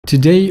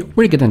Today,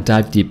 we're gonna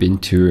dive deep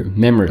into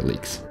memory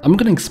leaks. I'm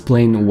gonna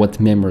explain what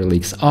memory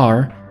leaks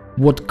are,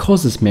 what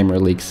causes memory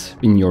leaks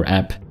in your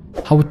app,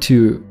 how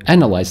to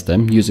analyze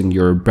them using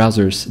your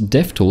browser's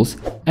DevTools,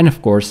 and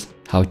of course,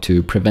 how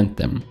to prevent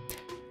them.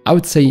 I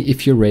would say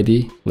if you're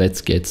ready, let's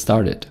get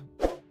started.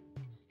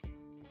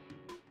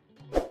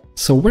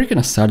 So we're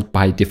gonna start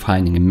by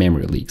defining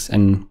memory leaks,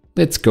 and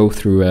let's go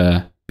through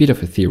a bit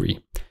of a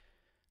theory.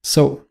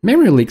 So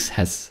memory leaks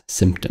has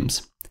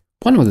symptoms.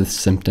 One of the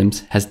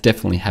symptoms has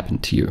definitely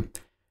happened to you.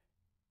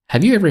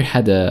 Have you ever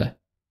had a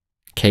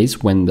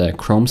case when the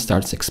Chrome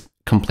starts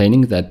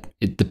complaining that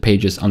the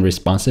page is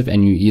unresponsive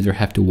and you either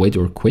have to wait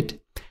or quit?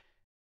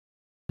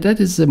 That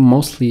is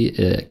mostly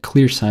a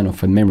clear sign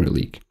of a memory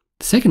leak.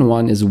 The second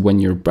one is when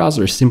your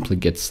browser simply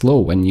gets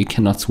slow and you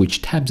cannot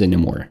switch tabs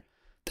anymore.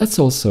 That's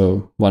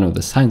also one of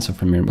the signs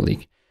of a memory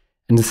leak.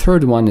 And the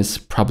third one is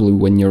probably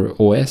when your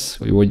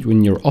OS, or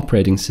when your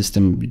operating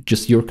system,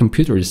 just your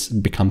computer is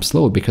become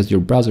slow because your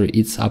browser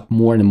eats up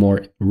more and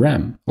more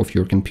RAM of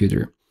your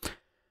computer.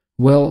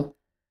 Well,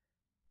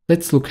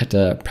 let's look at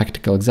a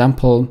practical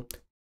example.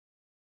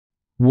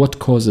 What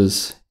can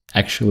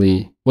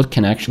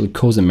actually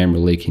cause a memory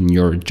leak in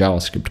your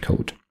JavaScript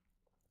code?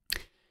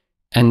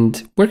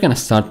 And we're gonna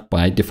start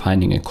by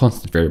defining a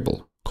constant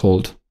variable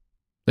called,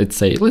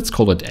 let's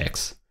call it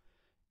x.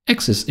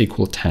 X is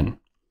equal 10.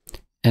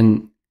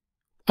 And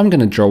I'm going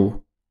to draw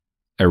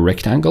a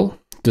rectangle.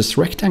 This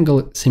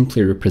rectangle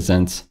simply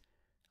represents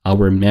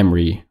our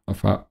memory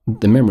of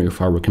the memory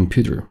of our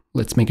computer.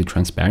 Let's make it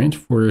transparent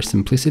for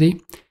simplicity.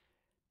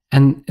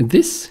 And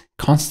this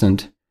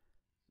constant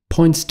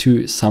points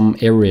to some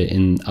area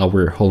in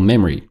our whole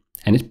memory,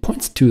 and it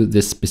points to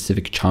this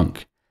specific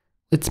chunk.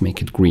 Let's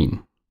make it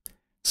green.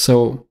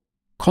 So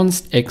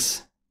const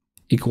x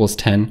equals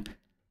 10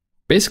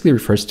 basically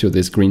refers to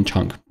this green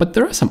chunk, but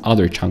there are some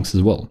other chunks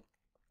as well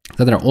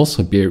that are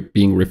also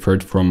being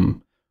referred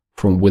from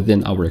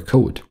within our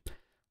code.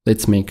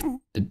 Let's make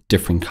a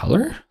different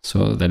color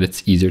so that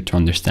it's easier to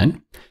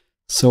understand.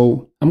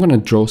 So I'm going to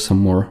draw some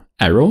more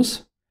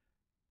arrows,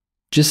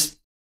 just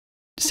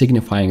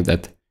signifying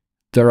that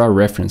there are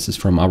references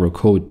from our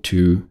code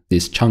to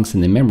these chunks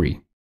in the memory.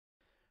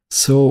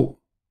 So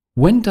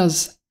when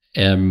does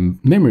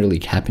memory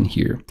leak happen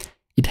here?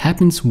 It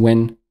happens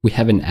when we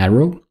have an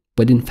arrow,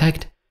 but in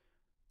fact,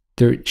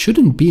 there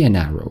shouldn't be an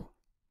arrow,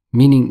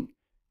 meaning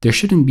there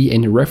shouldn't be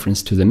any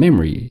reference to the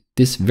memory.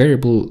 This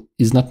variable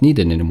is not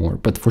needed anymore,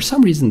 but for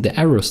some reason the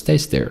arrow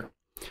stays there.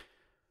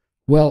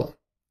 Well,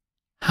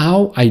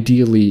 how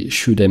ideally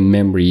should a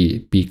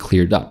memory be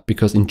cleared up?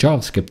 Because in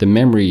JavaScript, the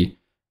memory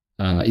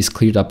is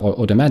cleared up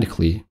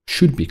automatically,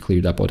 should be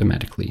cleared up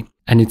automatically.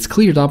 And it's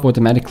cleared up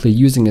automatically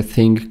using a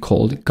thing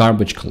called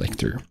garbage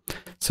collector.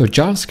 So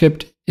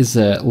JavaScript is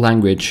a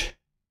language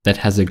that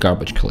has a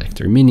garbage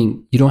collector,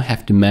 meaning you don't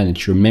have to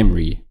manage your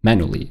memory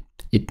manually.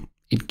 It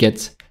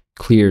gets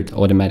cleared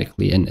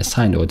automatically and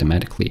assigned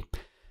automatically.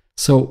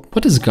 So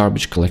what does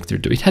garbage collector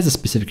do? It has a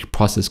specific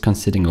process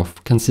consisting of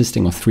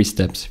 3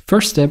 steps.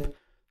 First step,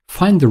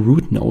 find the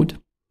root node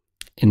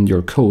in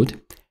your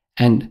code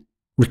and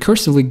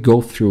recursively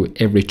go through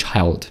every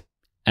child.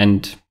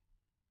 And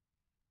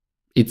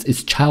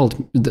its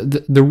child,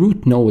 the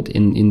root node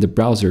in the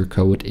browser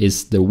code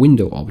is the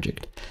window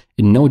object.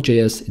 In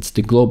Node.js, it's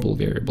the global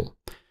variable.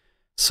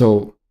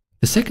 So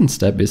the second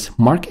step is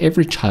mark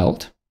every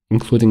child,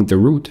 including the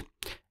root,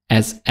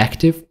 as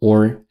active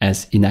or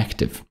as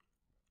inactive.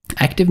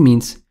 Active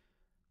means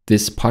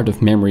this part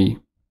of memory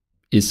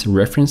is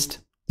referenced,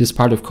 this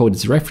part of code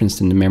is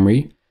referenced in the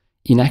memory.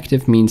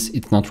 Inactive means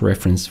it's not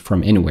referenced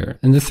from anywhere.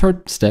 And the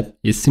third step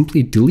is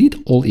simply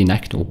delete all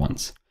inactive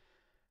ones,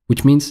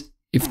 which means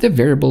if the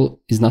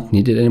variable is not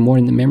needed anymore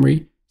in the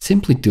memory,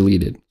 simply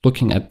delete it,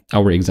 looking at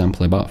our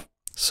example above.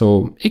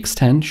 So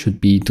x10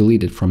 should be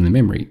deleted from the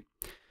memory.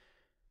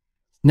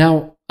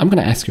 Now, I'm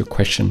going to ask you a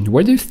question.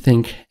 Where do you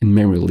think a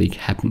memory leak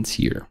happens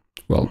here?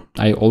 Well,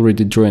 I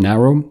already drew an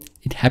arrow.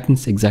 It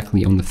happens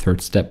exactly on the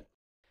third step.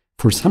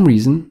 For some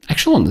reason,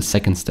 actually on the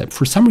second step,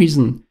 for some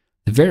reason,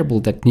 the variable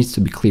that needs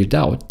to be cleared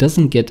out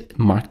doesn't get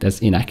marked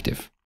as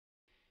inactive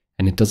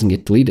and it doesn't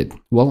get deleted.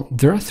 Well,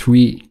 there are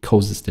 3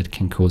 causes that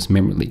can cause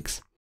memory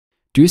leaks.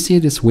 Do you see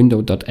this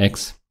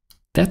window.x?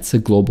 That's a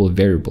global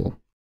variable.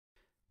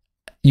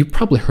 You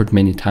probably heard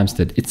many times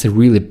that it's a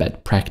really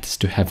bad practice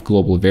to have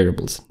global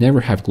variables.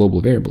 Never have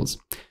global variables.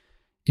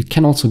 It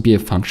can also be a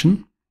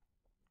function.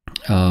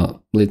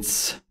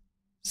 Let's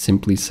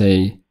simply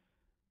say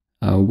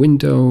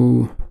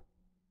window.calc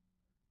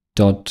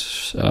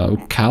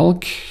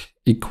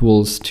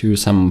equals to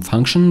some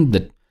function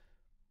that,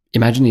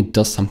 imagine it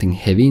does something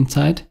heavy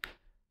inside.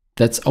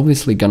 That's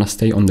obviously gonna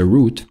stay on the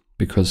root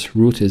because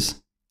root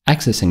is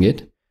accessing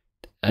it.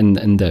 And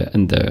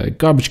the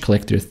garbage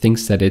collector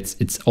thinks that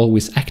it's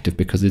always active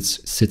because it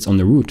sits on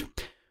the root.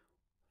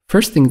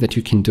 First thing that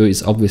you can do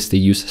is obviously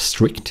use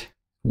strict.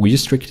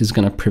 Use strict is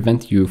going to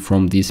prevent you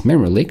from these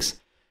memory leaks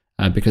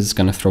because it's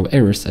going to throw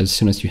errors as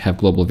soon as you have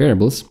global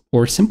variables,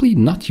 or simply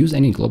not use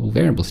any global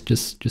variables.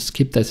 Just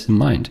keep that in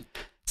mind.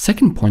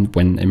 Second point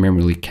when a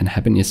memory leak can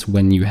happen is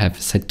when you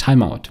have set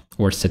timeout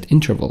or set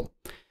interval,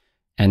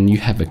 and you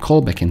have a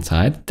callback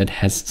inside that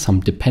has some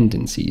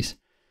dependencies.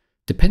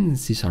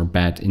 Dependencies are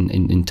bad in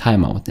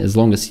timeout as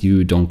long as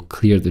you don't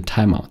clear the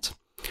timeouts.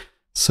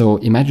 So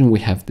imagine we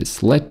have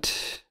this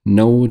let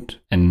node,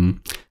 and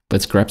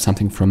let's grab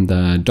something from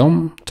the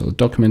DOM. So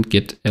document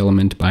get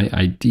element by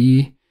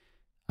ID.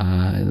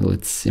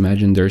 Let's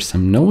imagine there's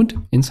some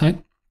node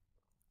inside.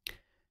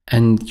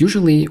 And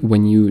usually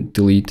when you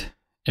delete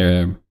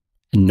a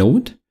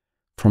node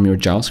from your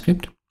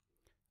JavaScript,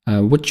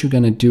 what you're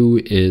gonna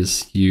do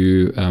is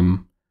you,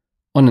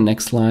 on the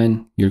next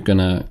line, you're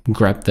gonna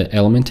grab the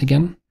element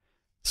again.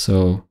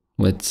 So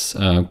let's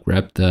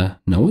grab the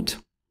node,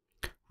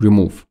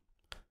 remove.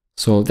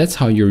 So that's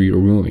how you're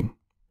removing.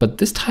 But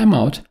this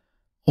timeout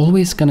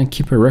always gonna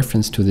keep a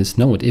reference to this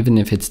node, even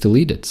if it's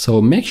deleted.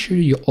 So make sure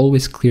you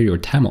always clear your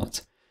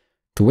timeouts.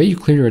 The way you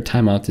clear your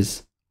timeout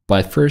is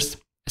by first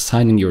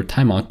assigning your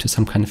timeout to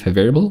some kind of a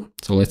variable.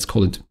 So let's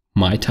call it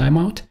my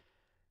timeout.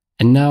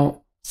 And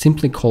now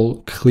simply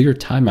call clear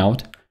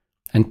timeout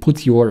and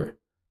put your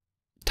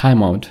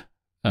timeout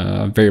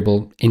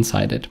variable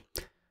inside it.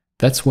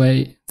 That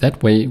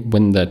way,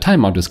 when the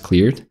timeout is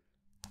cleared,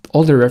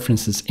 all the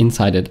references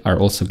inside it are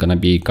also going to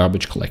be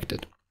garbage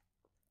collected.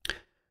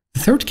 The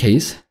third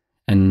case,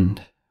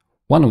 and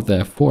one of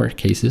the 4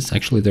 cases,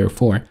 actually there are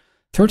 4.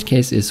 Third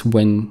case is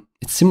when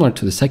it's similar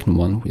to the second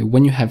one,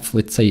 when you have,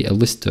 let's say, a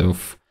list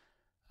of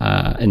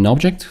an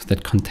object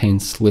that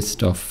contains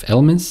list of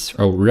elements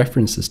or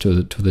references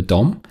to the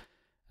DOM,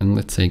 and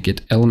let's say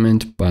get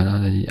element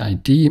by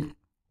ID.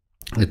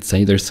 Let's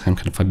say there's some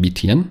kind of a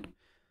btn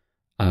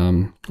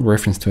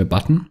reference to a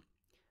button,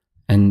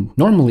 and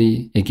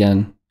normally,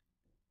 again,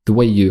 the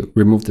way you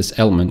remove this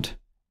element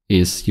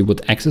is you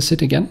would access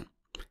it again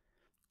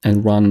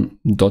and run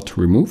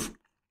 .remove,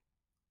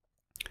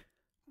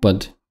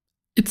 but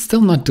it's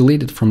still not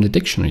deleted from the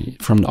dictionary,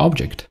 from the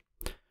object.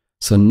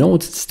 So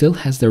node still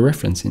has the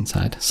reference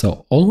inside.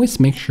 So always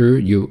make sure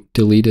you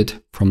delete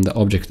it from the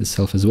object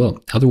itself as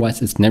well.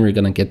 Otherwise, it's never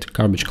gonna get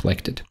garbage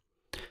collected.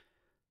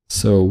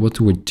 So what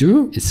we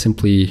do is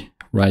simply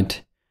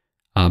write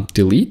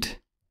delete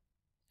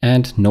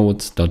and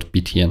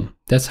nodes.btn.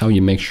 That's how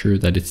you make sure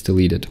that it's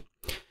deleted.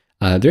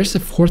 There's a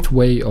 4th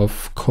way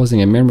of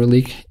causing a memory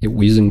leak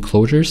using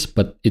closures,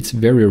 but it's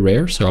very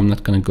rare, so I'm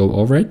not going to go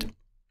over it.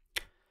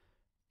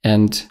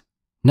 And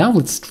now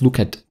let's look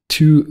at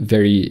 2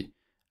 very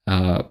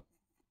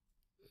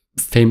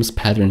famous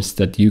patterns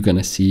that you're going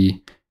to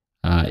see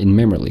in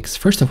memory leaks.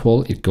 First of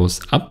all, it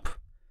goes up,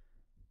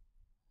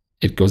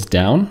 it goes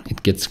down,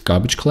 it gets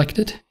garbage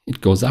collected,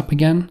 it goes up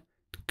again,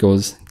 it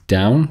goes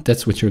down.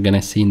 That's what you're going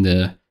to see in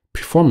the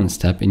performance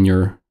tab in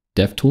your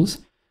DevTools.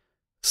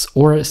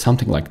 Or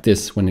something like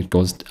this, when it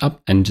goes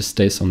up and just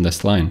stays on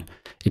this line.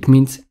 It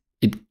means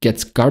it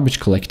gets garbage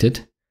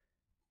collected,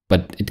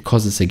 but it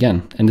causes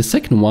again. And the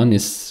second one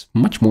is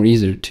much more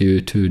easier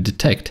to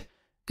detect.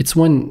 It's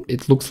when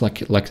it looks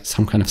like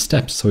some kind of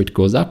step. So it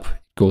goes up,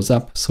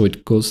 so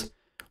it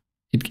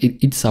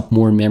eats up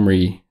more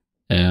memory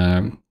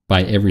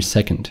by every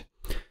second.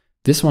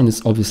 This one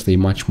is obviously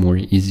much more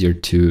easier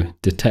to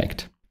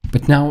detect.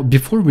 But now,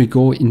 before we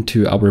go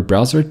into our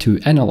browser to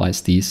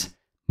analyze these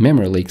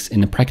memory leaks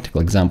in a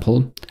practical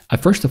example, I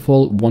first of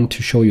all want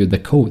to show you the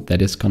code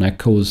that is gonna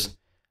cause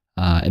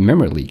a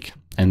memory leak.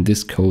 And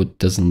this code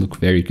doesn't look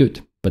very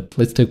good, but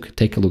let's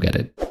take a look at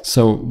it.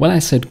 So when I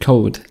said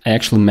code, I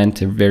actually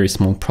meant a very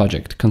small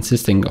project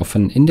consisting of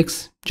an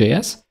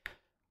index.js,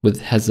 which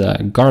has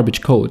a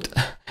garbage code,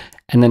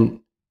 and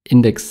then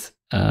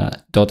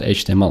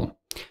index.html.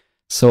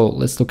 So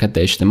let's look at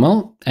the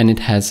HTML, and it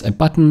has a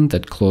button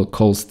that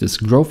calls this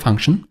grow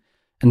function.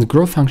 And the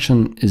grow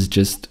function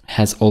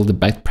has all the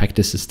best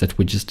practices that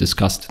we just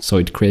discussed. So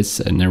it creates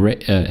an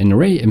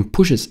array and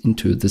pushes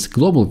into this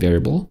global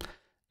variable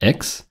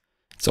x.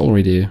 It's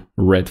already a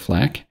red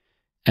flag.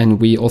 And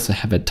we also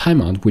have a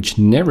timeout, which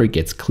never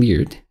gets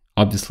cleared.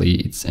 Obviously,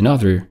 it's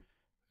another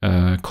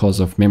cause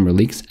of memory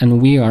leaks.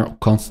 And we are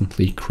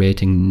constantly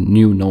creating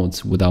new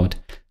nodes without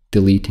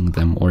deleting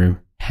them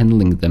or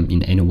handling them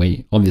in any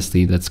way.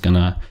 Obviously, that's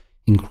gonna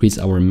increase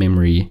our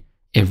memory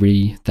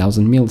every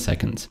 1000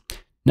 milliseconds.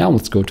 Now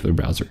let's go to the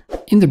browser.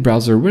 In the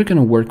browser, we're going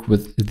to work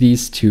with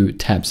these 2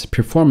 tabs,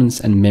 performance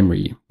and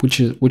memory, which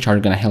are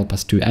going to help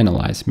us to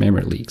analyze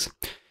memory leaks.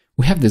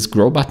 We have this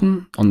grow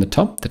button on the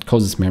top that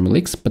causes memory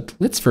leaks, but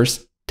let's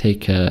first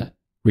take a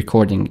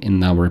recording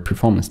in our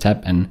performance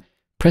tab and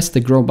press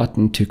the grow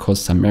button to cause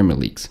some memory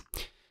leaks.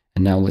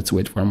 And now let's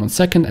wait for 1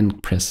 second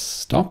and press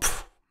stop.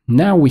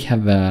 Now we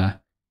have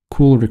a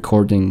cool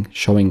recording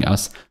showing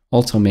us.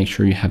 Also make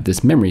sure you have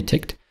this memory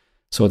ticked,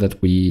 so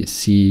that we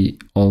see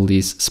all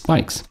these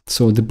spikes.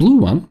 So the blue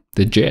one,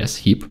 the JS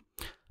heap,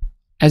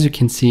 as you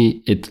can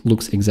see, it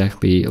looks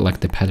exactly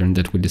like the pattern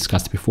that we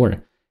discussed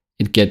before.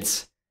 It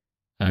gets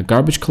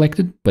garbage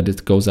collected, but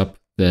it goes up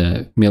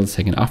the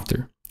millisecond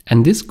after.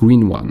 And this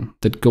green one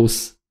that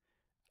goes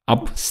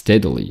up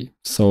steadily.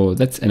 So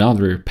that's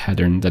another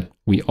pattern that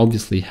we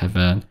obviously have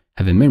a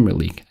have a memory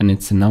leak, and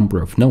it's the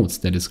number of nodes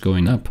that is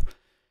going up.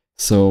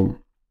 So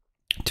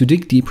to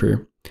dig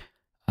deeper,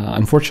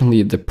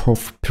 unfortunately, the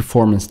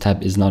performance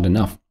tab is not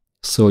enough.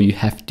 So you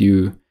have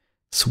to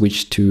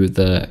switch to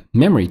the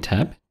memory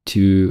tab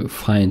to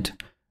find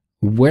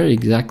where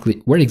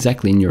exactly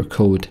in your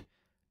code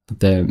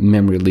the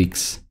memory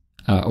leaks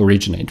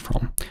originate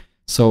from.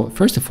 So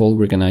first of all,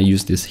 we're gonna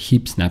use this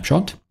heap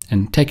snapshot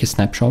and take a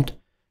snapshot,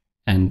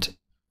 and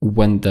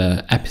when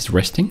the app is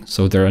resting,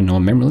 so there are no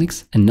memory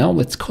leaks. And now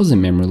let's cause a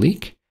memory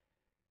leak,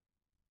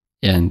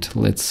 and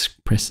let's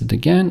press it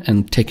again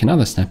and take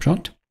another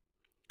snapshot.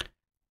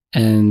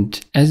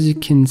 And as you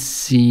can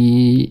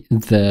see,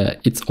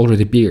 it's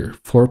already bigger,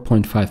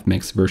 4.5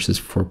 megs versus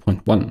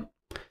 4.1.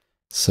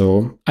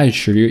 So I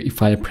assure you,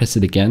 if I press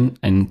it again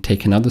and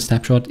take another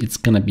snapshot, it's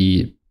gonna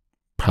be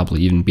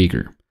probably even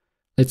bigger.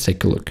 Let's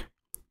take a look.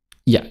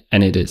 Yeah,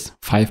 and it is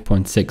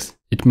 5.6.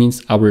 It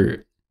means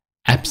our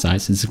app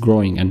size is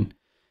growing and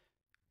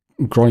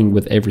growing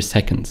with every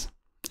second,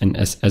 and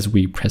as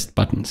we pressed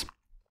buttons.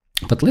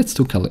 But let's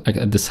look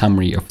at the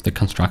summary of the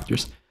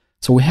constructors.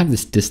 So we have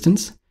this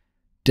distance.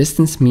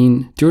 Distance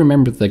mean, do you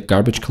remember the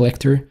garbage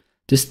collector?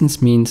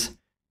 Distance means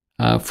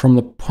from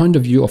the point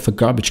of view of a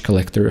garbage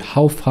collector,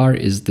 how far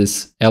is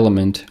this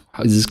element,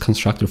 is this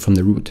constructor from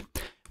the root?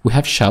 We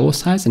have shallow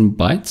size in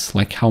bytes,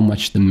 like how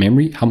much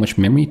memory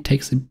it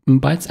takes in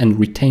bytes, and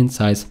retained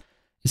size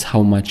is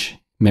how much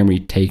memory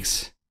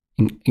takes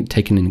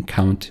taken in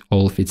account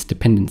all of its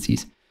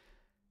dependencies.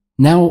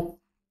 Now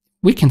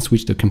we can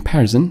switch to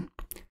comparison,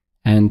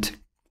 and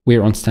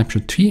we're on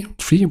snapshot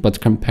 3,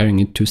 but comparing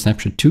it to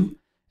snapshot 2.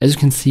 As you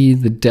can see,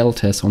 the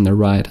deltas on the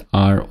right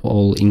are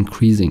all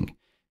increasing,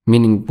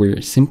 meaning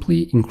we're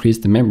simply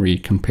increased the memory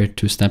compared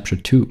to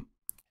snapshot 2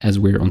 as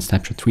we're on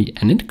snapshot 3,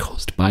 and it's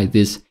caused by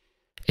this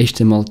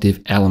HTML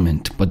div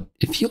element. But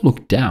if you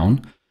look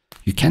down,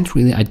 you can't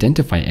really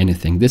identify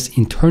anything. This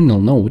internal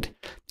node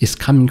is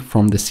coming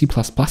from the C++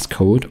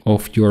 code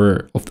of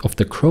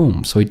the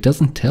Chrome, so it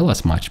doesn't tell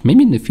us much.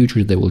 Maybe in the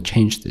future they will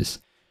change this,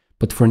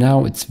 but for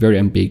now it's very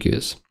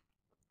ambiguous.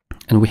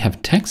 And we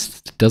have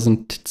text that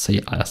doesn't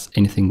say us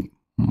anything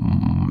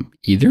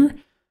either.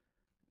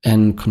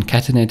 And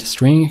concatenate a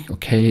string.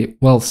 Okay,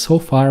 well, so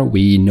far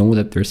we know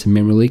that there's a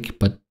memory leak,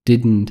 but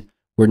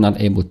we're not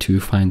able to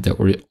find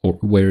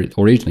where it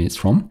originates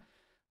from.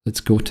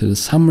 Let's go to the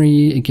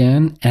summary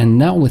again, and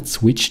now let's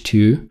switch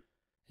to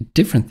a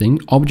different thing,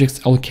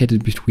 objects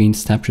allocated between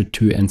snapshot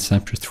 2 and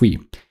snapshot 3.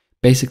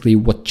 Basically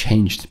what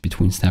changed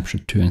between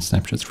snapshot 2 and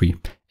snapshot 3.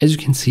 As you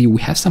can see,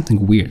 we have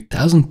something weird,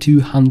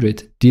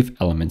 1200 div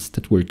elements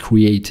that were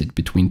created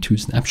between two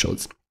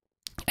snapshots,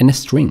 and a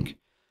string.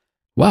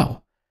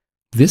 Wow,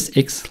 this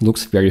X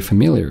looks very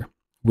familiar.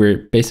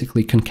 We're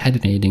basically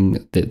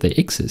concatenating the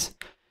X's.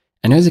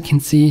 And as you can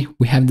see,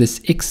 we have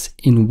this X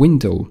in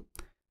window.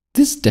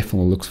 This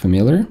definitely looks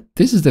familiar.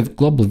 This is the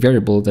global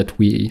variable that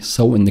we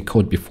saw in the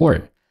code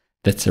before.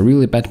 That's a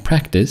really bad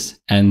practice,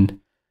 and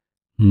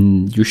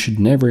you should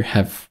never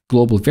have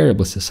global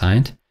variables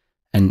assigned.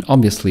 And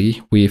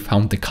obviously we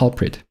found the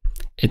culprit.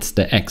 It's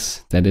the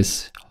X that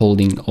is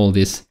holding all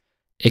these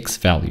X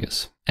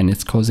values, and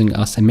it's causing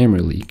us a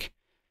memory leak.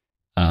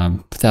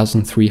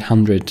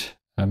 1300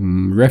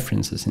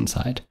 references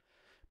inside.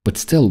 But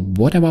still,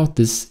 what about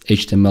this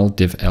HTML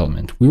div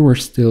element? We were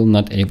still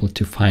not able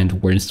to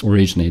find where it's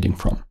originating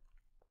from.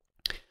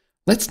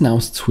 Let's now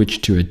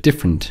switch to a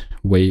different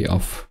way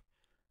of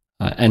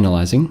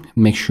analyzing.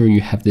 Make sure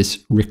you have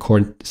this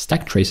record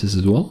stack traces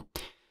as well.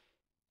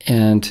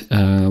 And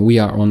we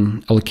are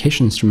on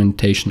allocation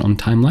instrumentation on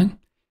timeline.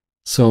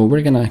 So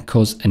we're gonna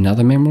cause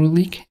another memory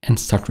leak and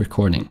start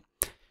recording.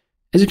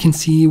 As you can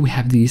see, we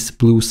have these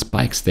blue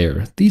spikes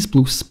there. These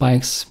blue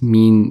spikes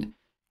mean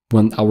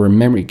when our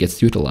memory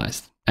gets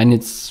utilized, and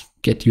it's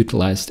get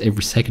utilized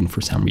every second for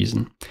some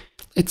reason.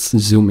 Let's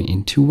zoom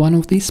into one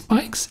of these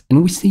spikes,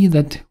 and we see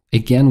that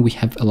again we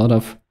have a lot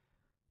of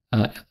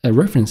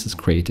references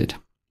created.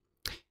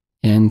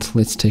 And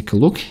let's take a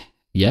look.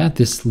 Yeah,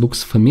 this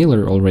looks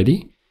familiar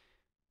already.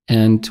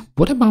 And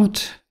what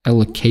about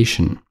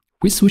allocation?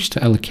 We switch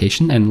to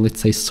allocation and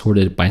let's say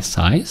sorted by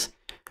size.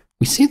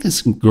 We see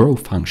this grow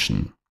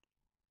function.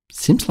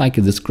 Seems like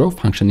this grow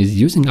function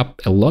is using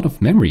up a lot of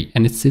memory,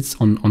 and it sits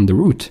on the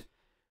root.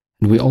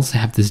 And we also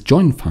have this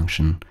join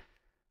function,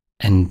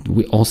 and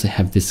we also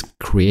have this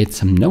create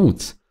some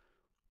nodes.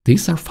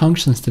 These are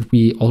functions that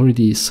we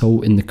already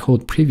saw in the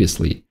code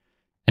previously.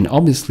 And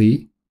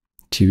obviously,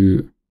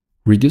 to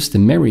reduce the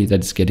memory that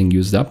is getting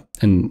used up,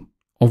 and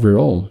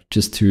overall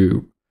just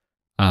to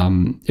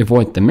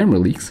avoid the memory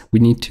leaks, we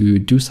need to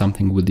do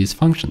something with these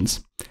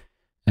functions.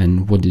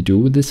 And what do you do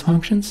with these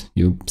functions?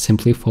 You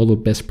simply follow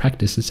best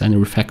practices and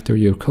refactor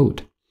your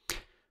code.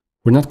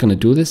 We're not going to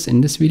do this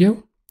in this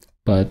video,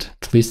 but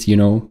at least you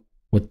know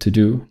what to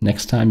do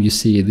next time you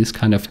see this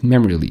kind of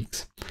memory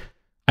leaks.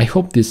 I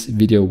hope this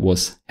video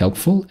was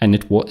helpful, and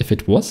if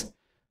it was,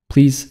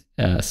 please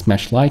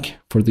smash like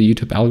for the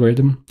YouTube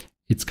algorithm.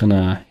 It's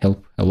gonna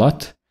help a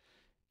lot,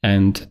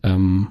 and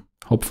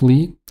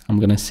hopefully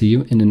I'm gonna see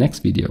you in the next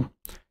video.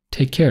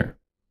 Take care.